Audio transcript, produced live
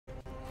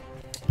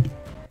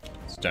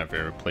Time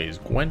for Plays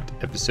Gwent,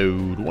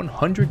 episode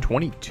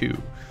 122.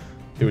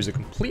 There was a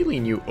completely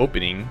new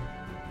opening,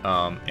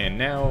 and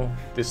now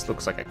this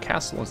looks like a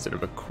castle instead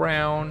of a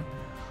crown.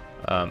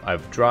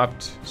 I've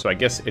dropped, so I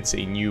guess it's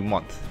a new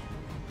month.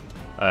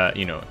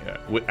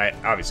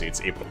 Obviously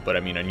it's April, but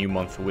I mean a new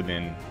month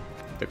within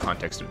the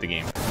context of the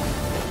game.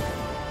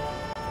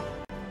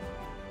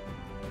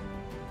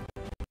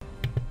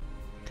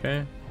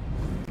 Okay.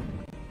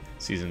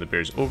 Season of the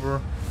Bears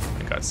over.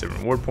 I got 7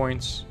 reward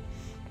points.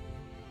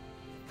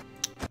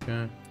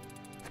 Okay.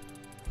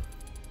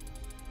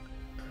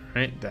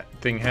 Alright, that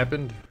thing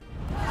happened.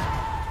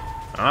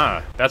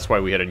 Ah, that's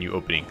why we had a new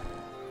opening.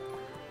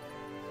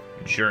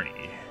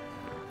 Journey.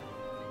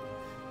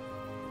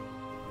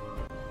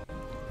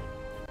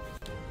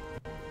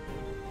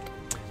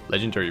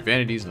 Legendary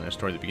vanities and the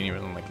story at the beginning of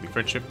an unlikely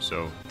friendship.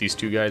 So these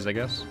two guys, I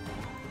guess.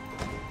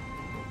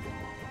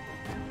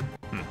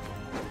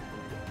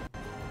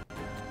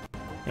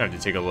 I have to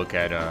take a look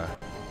at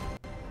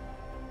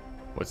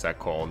what's that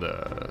called?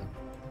 The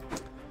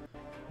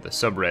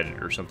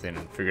subreddit or something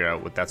and figure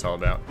out what that's all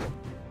about.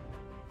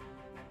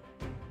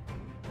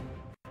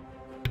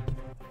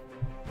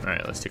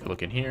 Alright, let's take a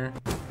look in here.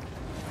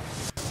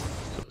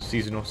 So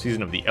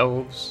season of the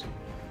elves.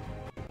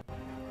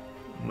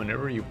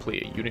 Whenever you play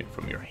a unit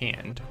from your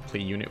hand, play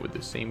a unit with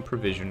the same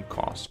provision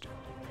cost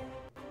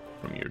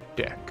from your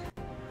deck.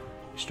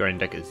 Your starting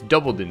deck is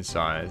doubled in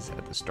size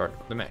at the start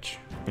of the match.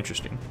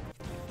 Interesting.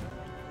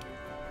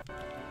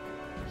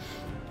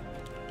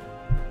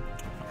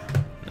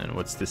 And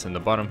what's this in the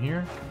bottom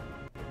here?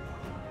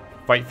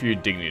 Fight for your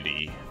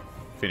dignity.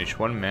 Finish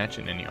one match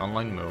in any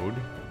online mode.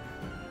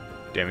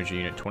 Damage a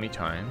unit 20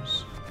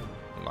 times.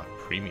 Unlock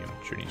premium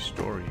journey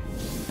story.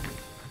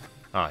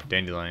 Ah,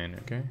 Dandelion,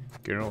 okay.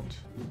 Geralt.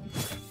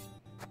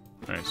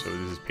 Alright, so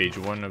this is page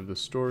 1 of the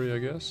story, I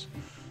guess.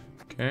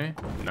 Okay,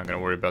 I'm not gonna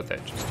worry about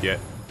that just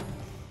yet.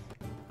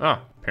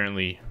 Ah,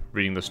 apparently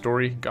reading the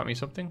story got me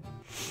something.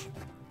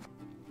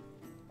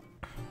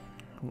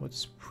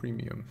 What's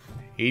premium?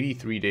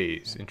 83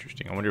 days.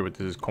 Interesting. I wonder what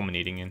this is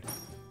culminating in.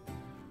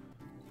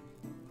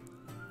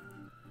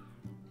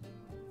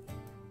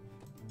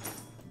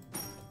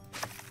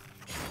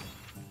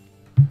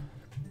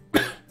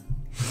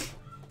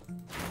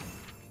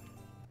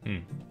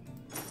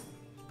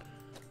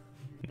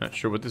 Not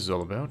sure what this is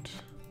all about.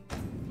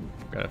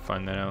 Gotta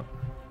find that out.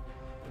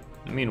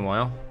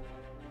 Meanwhile,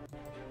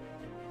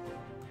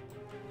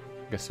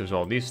 I guess there's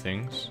all these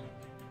things.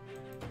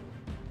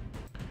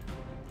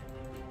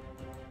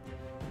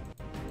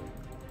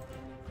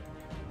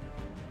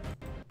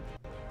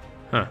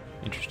 Huh,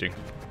 interesting.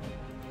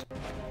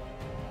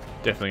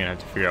 Definitely gonna have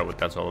to figure out what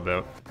that's all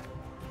about.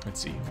 Let's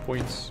see,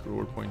 points,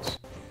 reward points.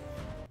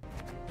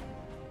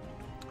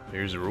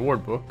 There's a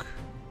reward book.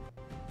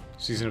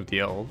 Season of the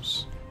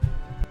Elves.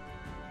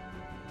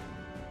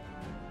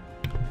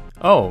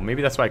 Oh,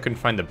 maybe that's why I couldn't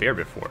find the bear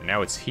before.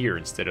 Now it's here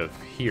instead of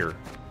here.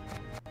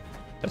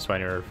 That's why I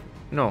never...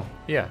 No,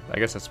 yeah, I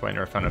guess that's why I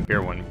never found a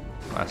bear one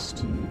last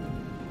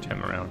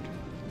time around.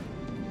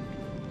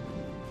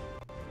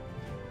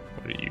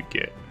 What do you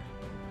get?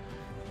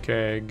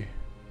 Keg,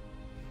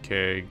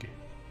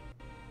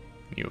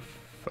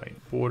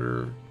 neophyte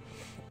border,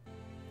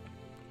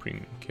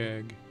 premium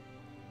keg,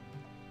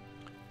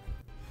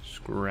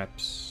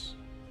 scraps,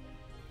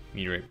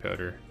 meteorite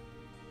powder,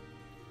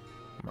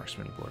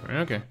 marksman border.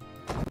 Okay,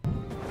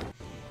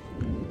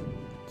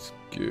 let's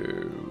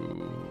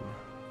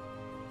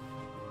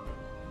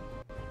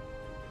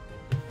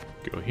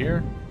go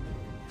here.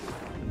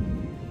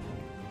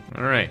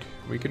 All right,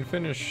 we can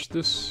finish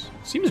this.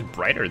 Seems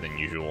brighter than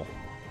usual.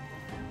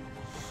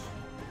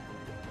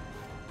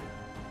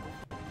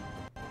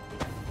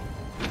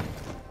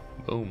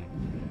 Boom.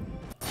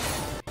 2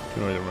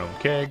 Northern Realm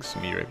kegs,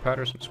 some meteorite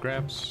powder, some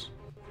scraps.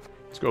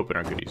 Let's go open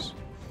our goodies.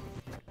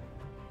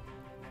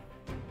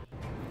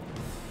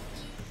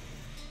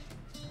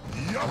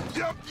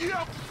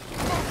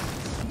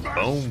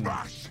 Boom.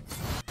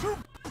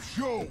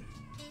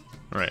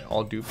 Alright,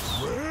 all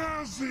dupes.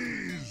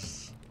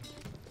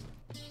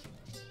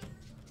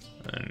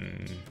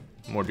 And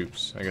more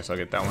dupes. I guess I'll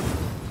get that one.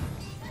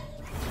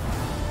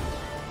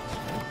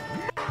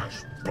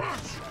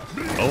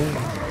 Boom.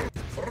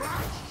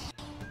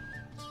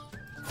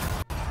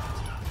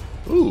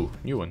 Ooh,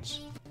 new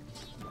ones.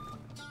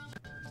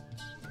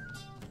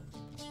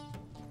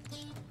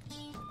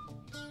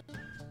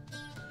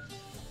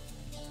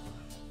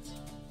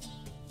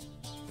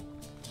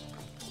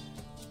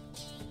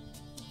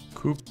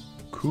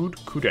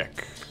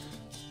 Kudek.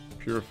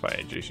 Purify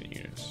adjacent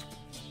units.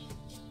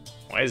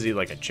 Why is he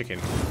like a chicken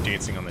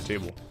dancing on the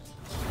table?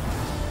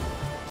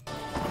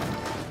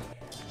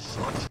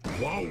 Such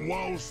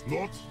wow-wow's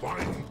not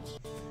fine.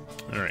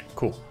 Alright,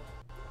 cool.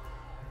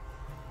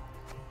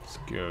 Let's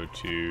go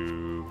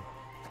to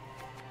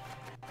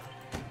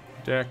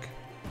deck.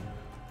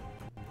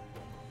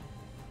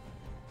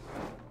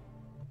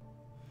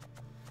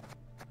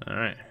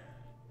 Alright.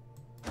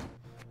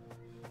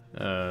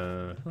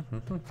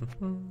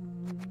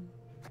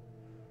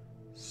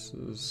 This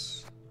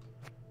is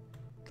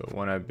the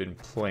one I've been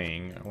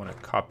playing. I want to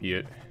copy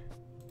it.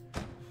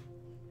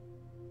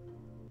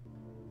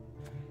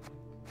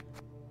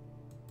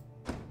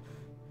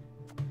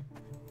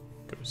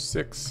 Go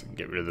 6 and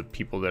get rid of the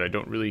people that I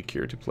don't really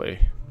care to play.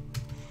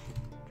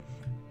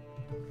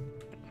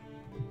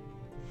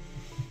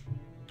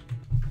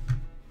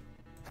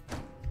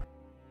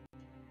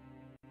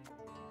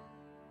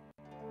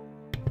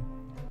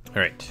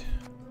 All right.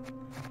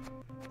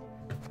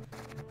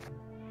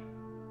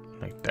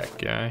 Like that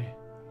guy.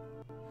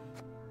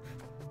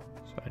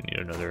 So I need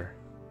another.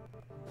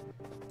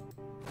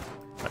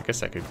 I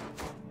guess I could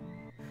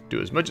do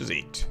as much as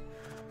 8.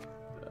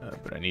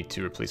 But I need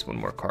to replace one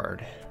more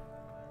card.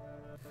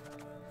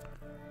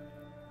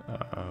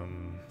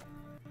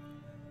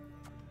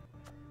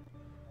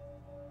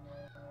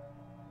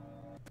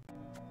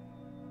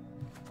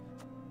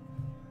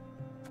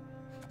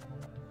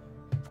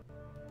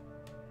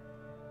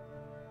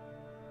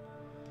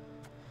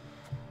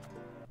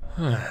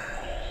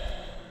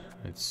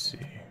 Let's see.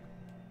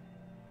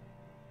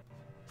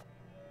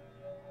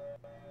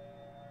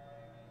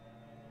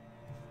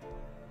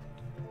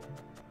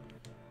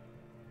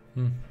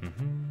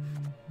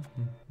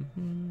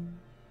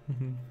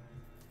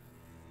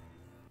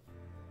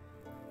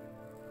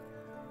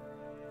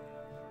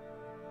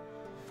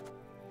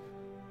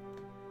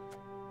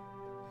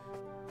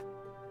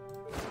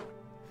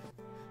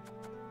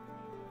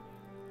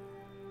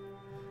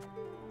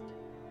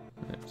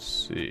 Let's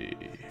see.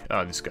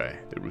 Ah, this guy,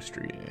 the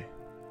rooster guy.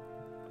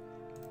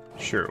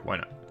 Sure, why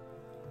not?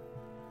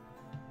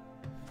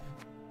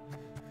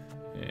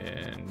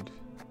 And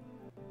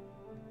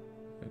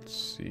let's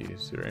see,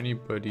 is there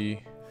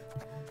anybody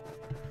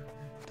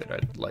that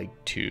I'd like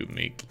to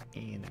make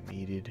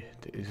animated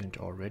that isn't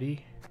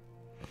already?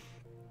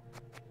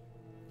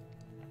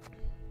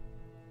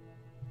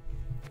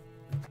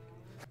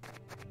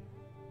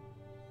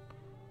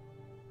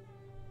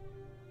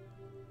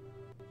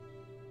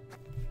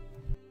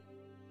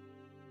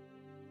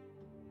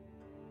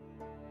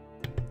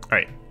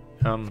 Alright,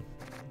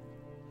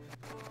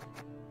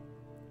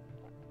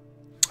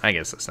 I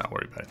guess let's not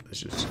worry about it. Let's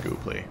just go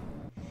play.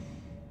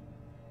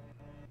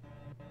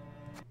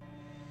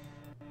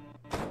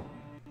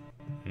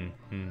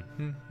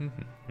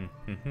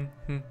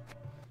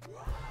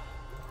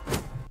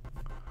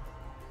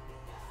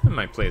 I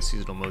might play a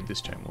seasonal mode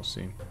this time, we'll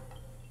see.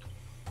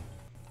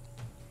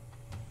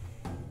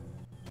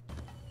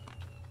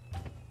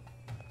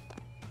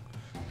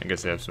 I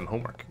guess I have some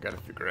homework. I gotta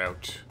figure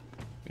out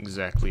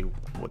exactly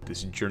what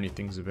this journey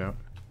thing's about.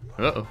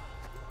 Uh-oh.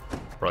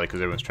 Probably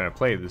because everyone's trying to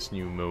play this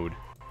new mode.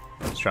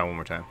 Let's try one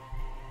more time.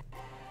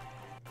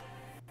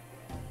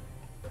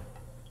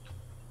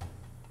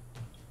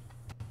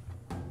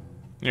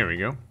 There we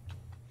go.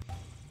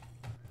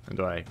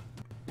 Although I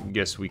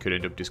guess we could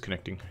end up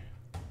disconnecting.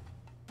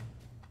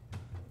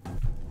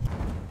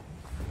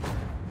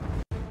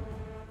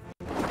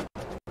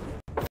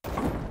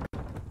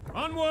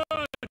 Onward!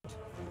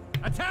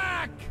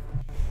 Attack!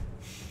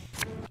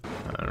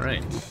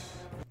 Alright.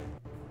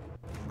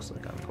 Looks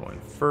like I'm going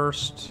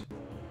first.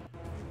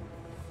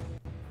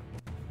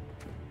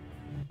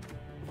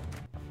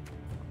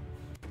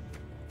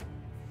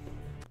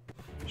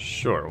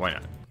 Sure, why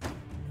not?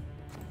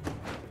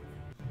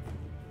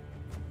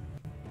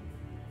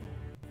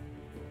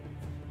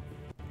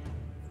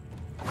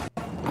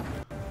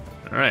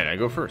 Alright, I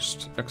go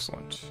first.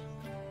 Excellent.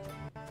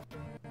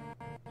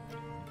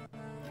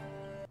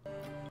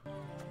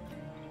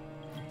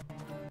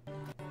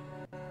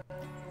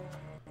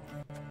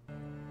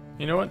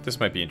 You know what? This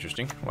might be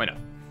interesting. Why not?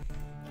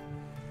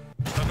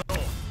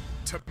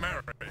 To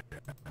marry.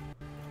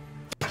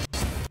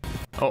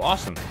 Oh,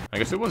 awesome. I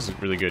guess it was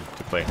really good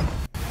to play.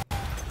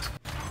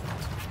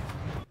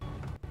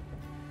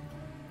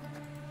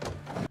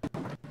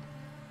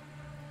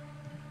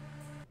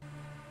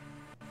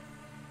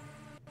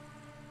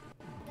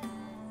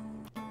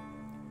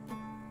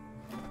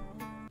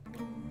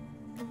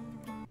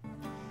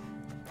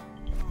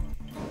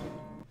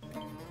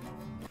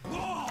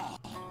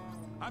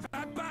 I've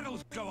had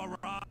battles go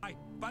awry,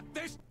 but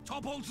this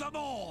topples them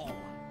all.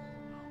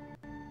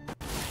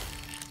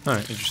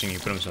 Alright, interesting. He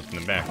put himself in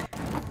the back.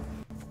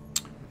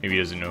 Maybe he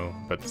doesn't know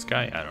about this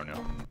guy. I don't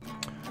know.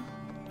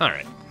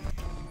 Alright.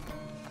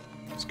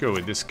 Let's go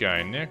with this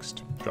guy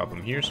next. Drop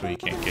him here so he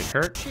can't get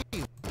hurt.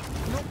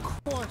 Not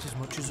quite as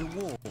much as a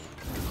wall.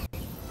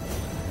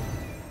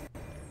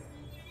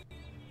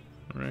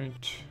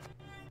 Alright.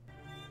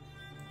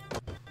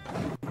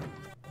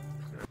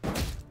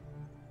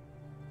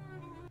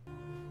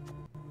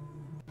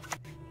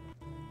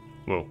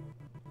 Whoa.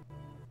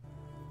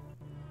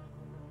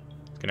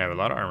 It's gonna have a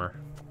lot of armor.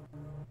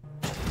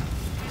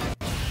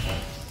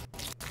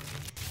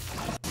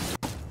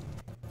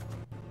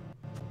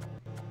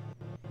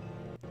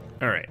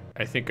 Alright,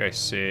 I think I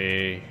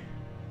say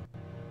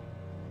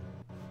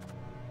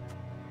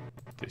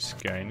this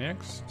guy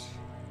next.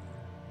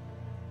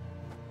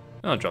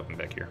 I'll drop him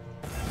back here.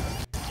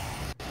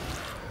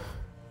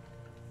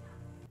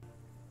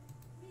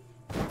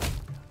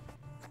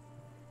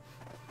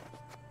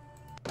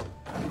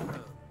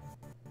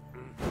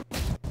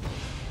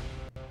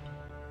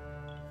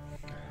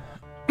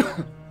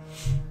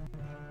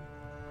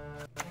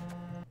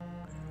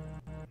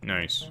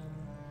 Nice.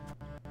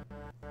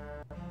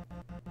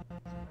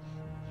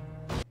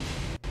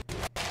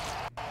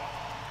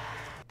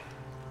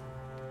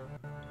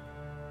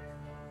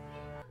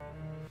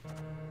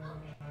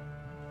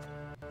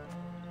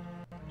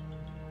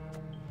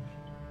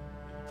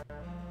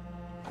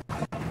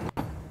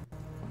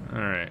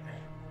 Alright.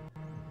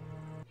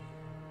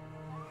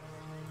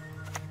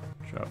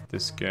 Drop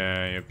this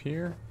guy up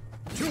here.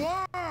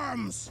 To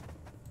arms!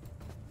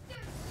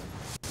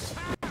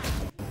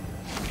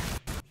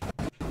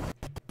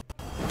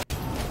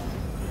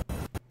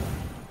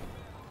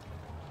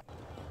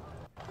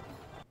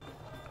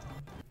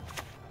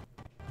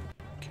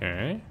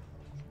 Okay.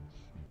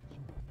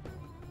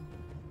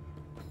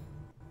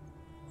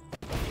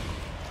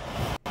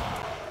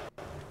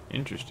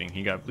 Interesting,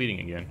 he got bleeding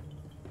again.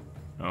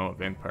 Oh, a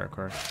vampire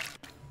card.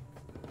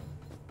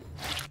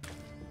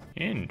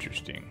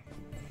 Interesting.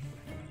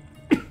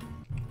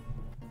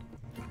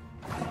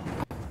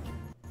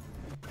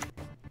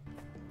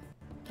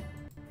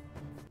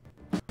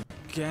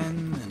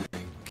 Again and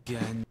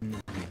again and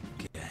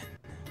again.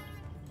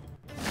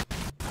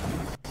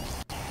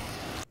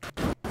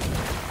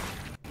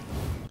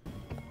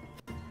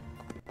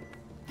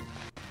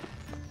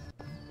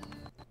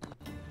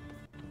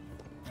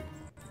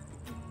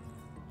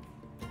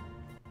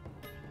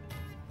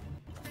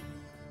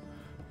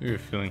 I have a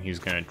feeling he's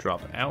gonna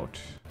drop out.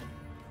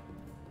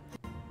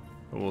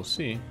 But we'll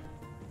see.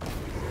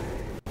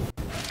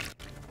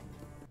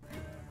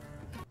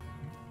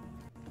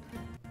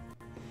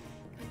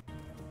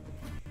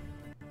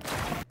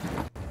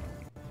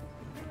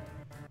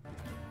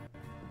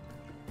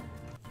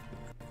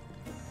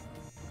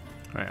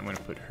 Alright, I'm gonna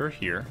put her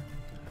here.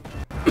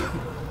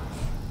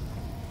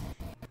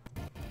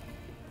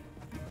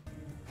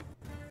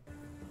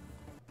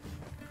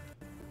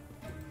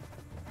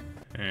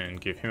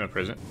 And give him a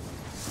present.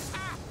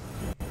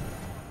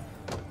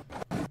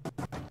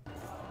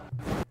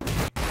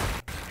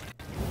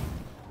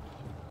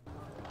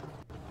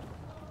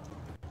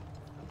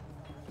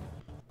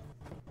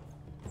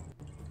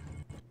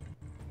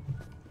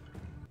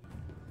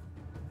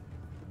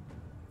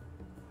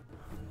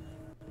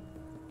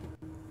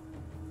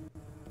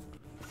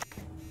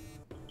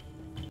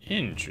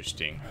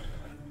 Interesting.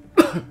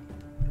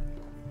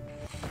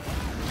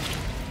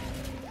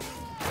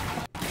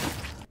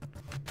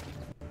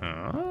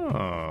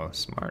 Oh,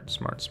 smart,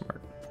 smart,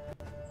 smart.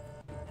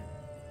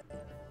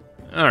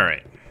 All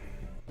right.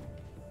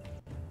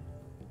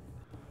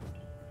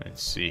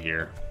 Let's see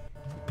here.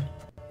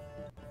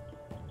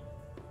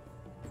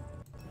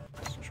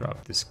 Let's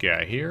drop this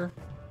guy here.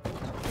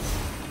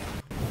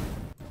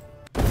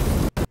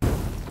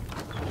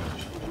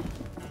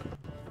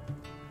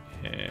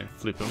 And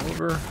flip him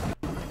over.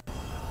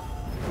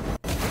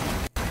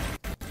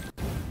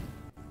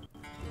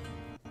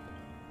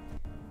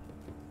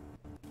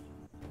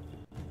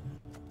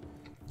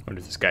 I wonder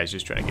if this guy's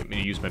just trying to get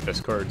me to use my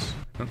best cards.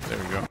 Oh, there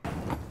we go.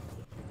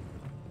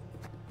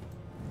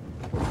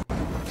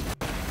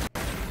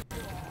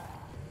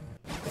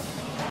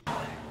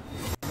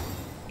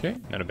 Okay,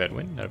 not a bad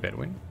win, not a bad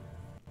win.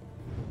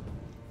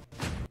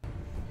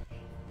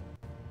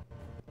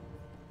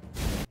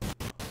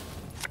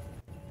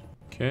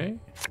 Okay.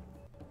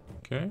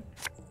 Okay.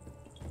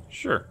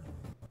 Sure.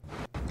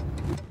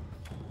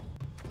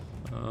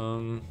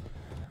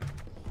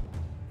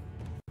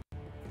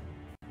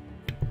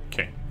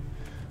 Okay.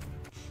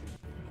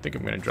 I think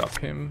I'm gonna drop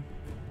him.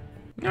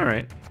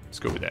 Alright, let's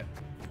go with that.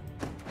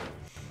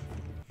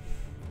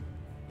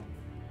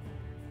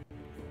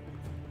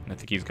 I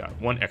think he's got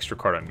one extra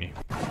card on me.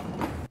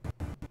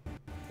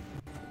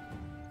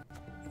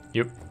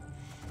 Yep.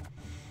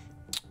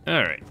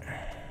 Alright.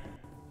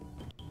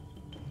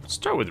 Let's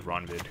start with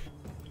Ronvid.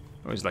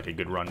 Always like a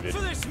good Ronvid.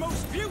 For this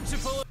most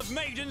beautiful of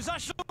maidens, I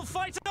shall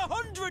fight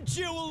 100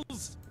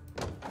 duels!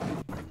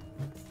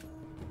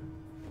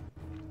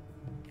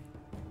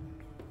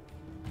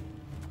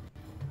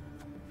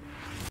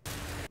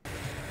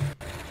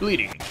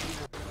 Bleeding.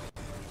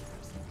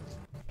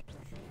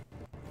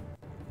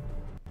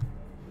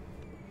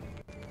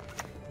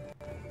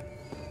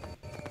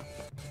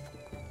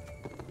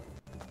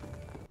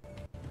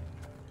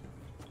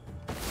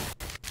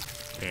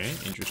 Okay,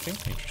 interesting,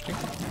 interesting.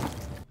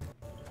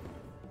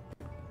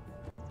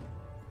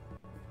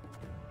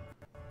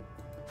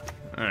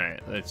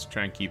 Alright, let's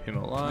try and keep him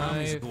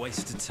alive. A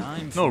waste of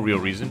time. No real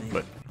reason,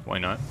 but why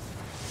not?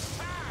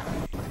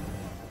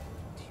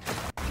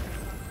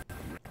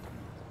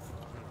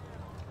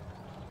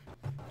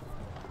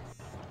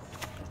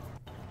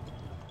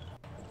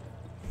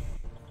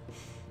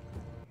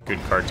 Good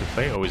card to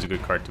play, always a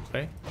good card to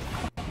play.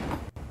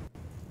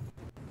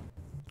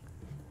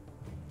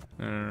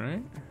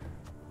 Alright.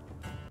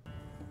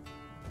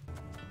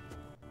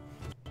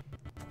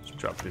 Let's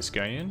drop this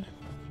guy in.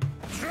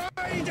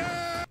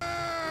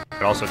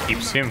 It also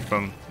keeps him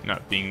from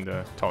not being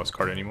the tallest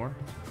card anymore.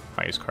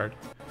 Highest card.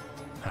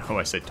 Oh,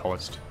 I said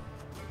tallest.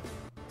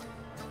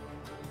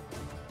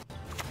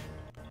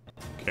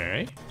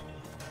 Okay.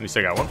 At least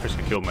I got one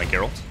person killed my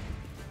Geralt.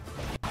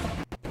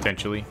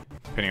 Potentially.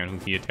 depending on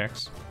who he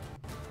attacks.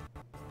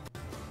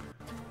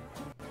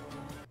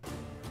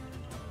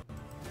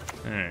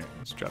 Alright,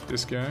 let's drop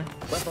this guy.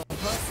 What the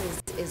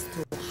horses is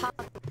too hot,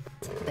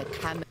 the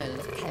camel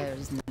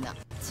cares not.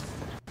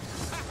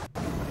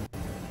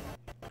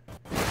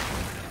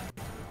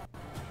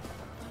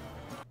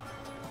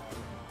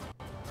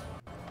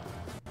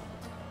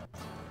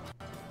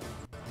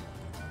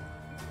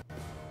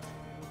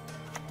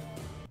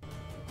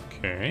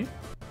 Okay.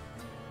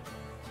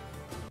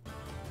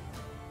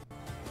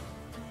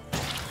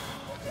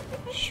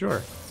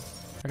 Sure.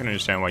 I can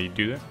understand why you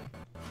do that.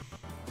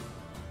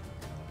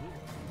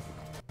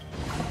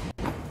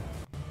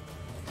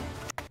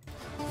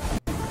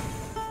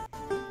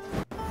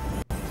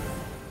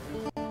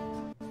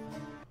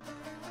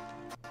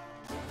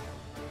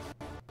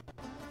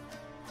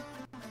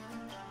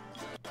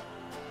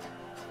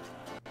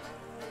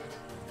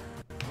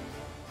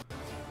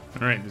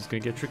 Alright, this is gonna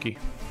get tricky.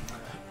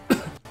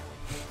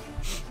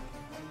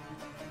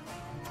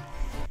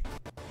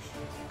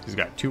 He's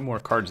got 2 more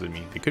cards than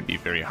me. They could be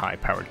very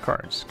high-powered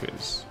cards,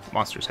 because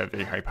monsters have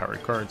very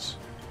high-powered cards.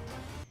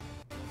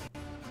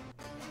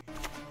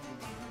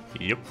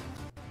 Yep.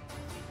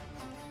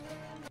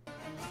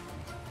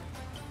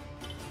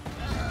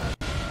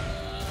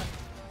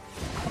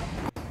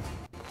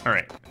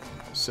 Alright,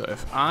 so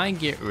if I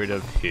get rid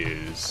of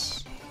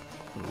his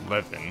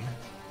 11,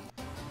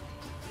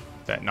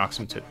 that knocks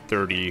him to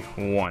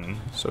 31,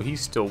 so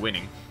he's still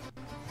winning.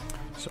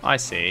 So I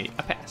say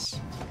a pass.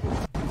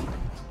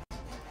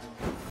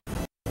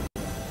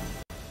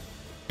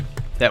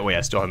 That way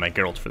I still have my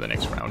Geralt for the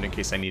next round in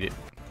case I need it.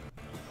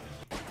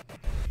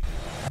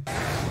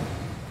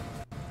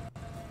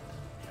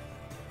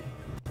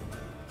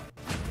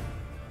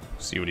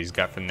 See what he's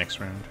got for the next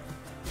round.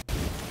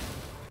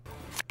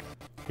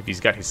 If he's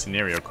got his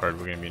scenario card,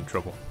 we're gonna be in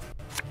trouble.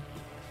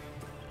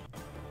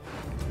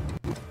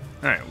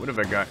 Alright, what have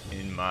I got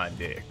in my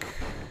deck?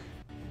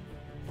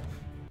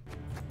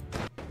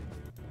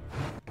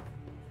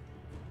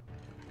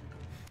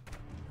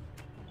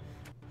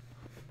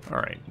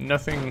 Alright,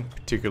 nothing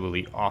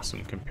particularly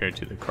awesome compared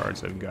to the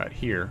cards I've got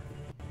here.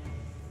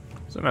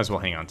 So I might as well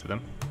hang on to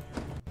them.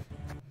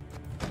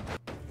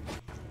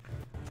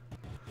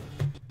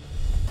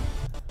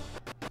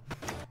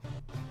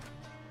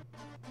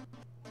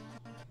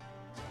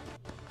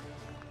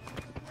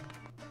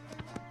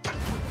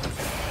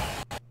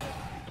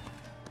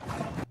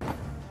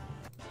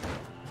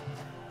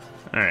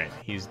 Alright,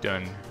 he's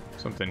done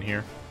something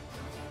here.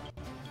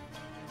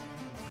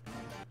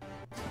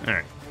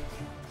 Alright.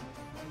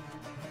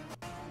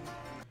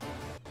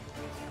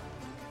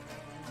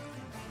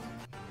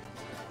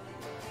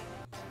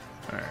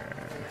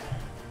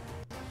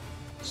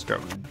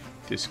 Start with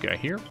this guy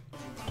here.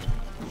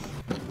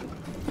 I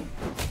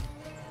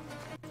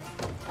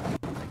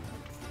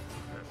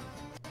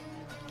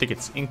think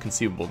it's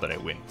inconceivable that I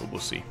win, but we'll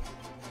see.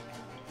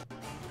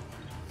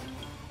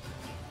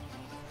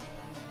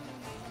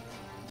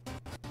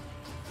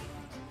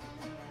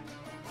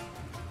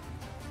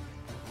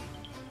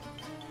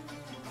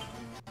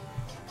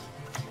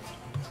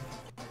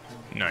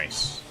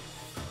 Nice.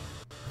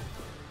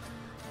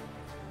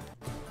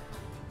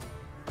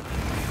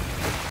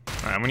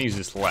 Alright, I'm gonna use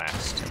this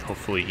last, and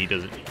hopefully he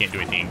can't do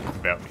anything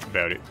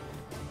about it.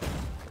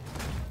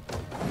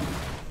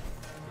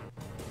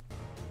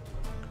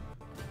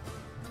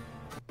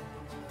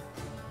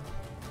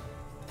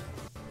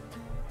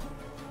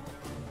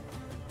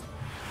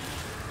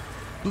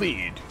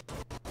 Bleed.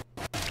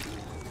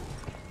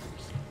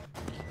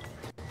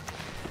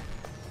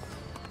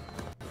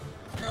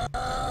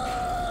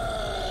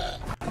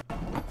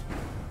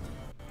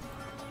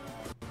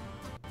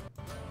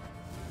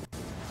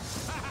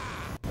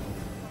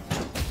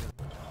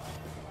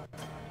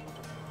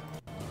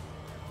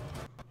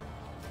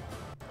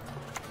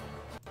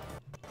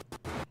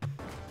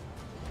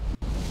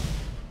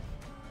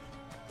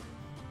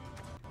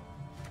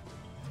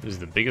 This is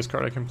the biggest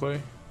card I can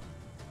play.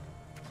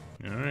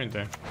 Alright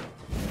then.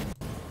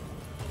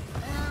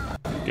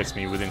 Gets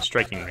me within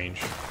striking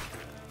range.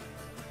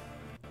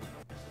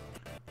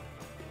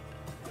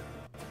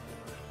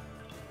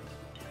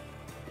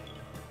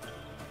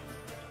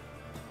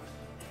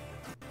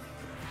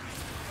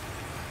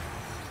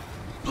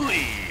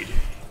 Bleed!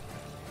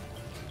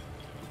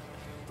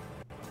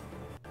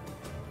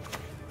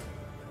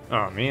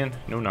 Oh man,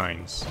 no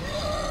 9s.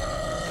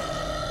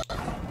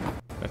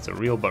 That's a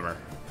real bummer.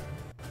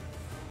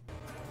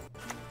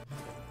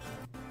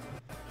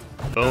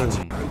 Boom.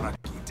 Your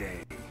lucky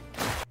day.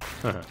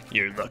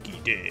 Your lucky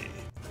day.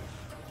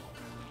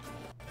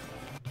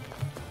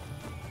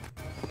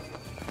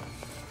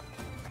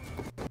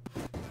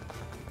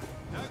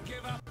 Don't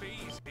give up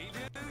easy,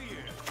 do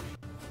you?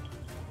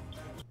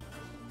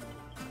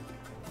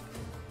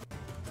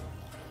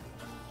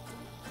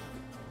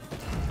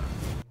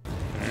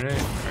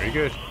 Alright, very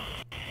good.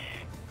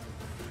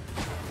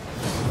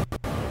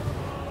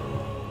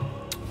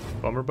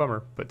 Bummer,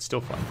 bummer, but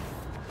still fun.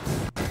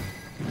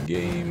 Good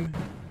game.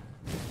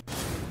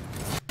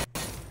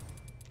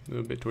 A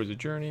little bit towards the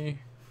journey.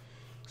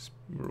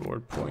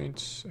 Reward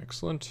points.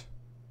 Excellent.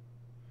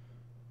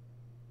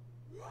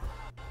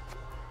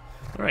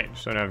 Alright,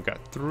 so now I've got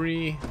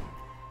 3.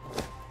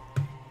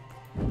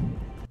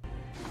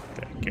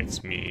 That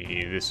gets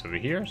me this over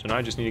here. So now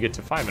I just need to get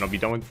to 5 and I'll be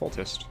done with the full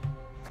test.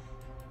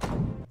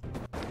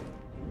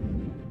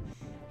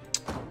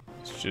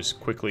 Let's just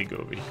quickly go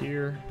over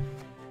here.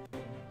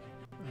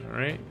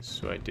 Alright,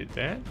 so I did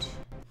that.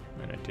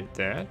 And I did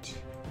that.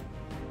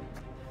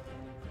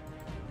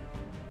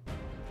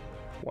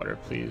 Water,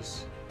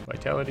 please.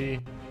 Vitality.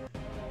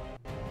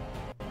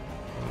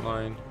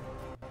 Online.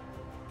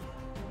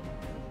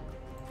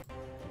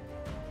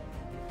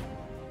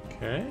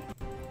 Okay.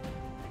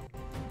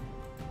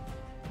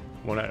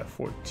 1 out of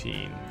 14,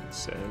 it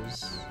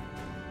says.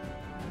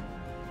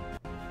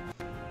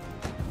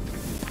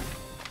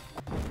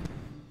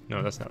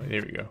 No, that's not.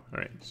 There we go. All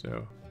right,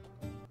 so.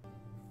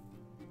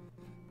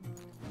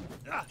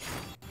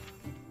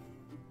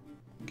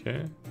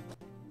 Okay.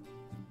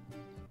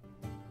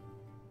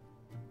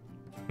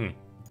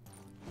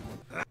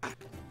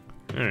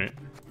 All right.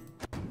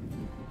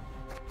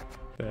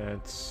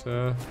 That's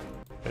that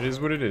is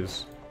what it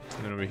is.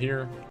 And then over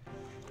here,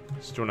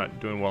 still not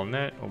doing well in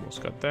that.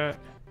 Almost got that.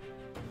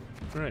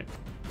 All right.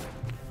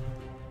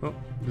 Well,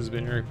 this has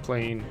been Eric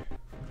playing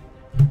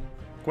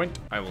Gwent.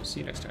 I will see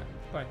you next time.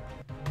 Bye.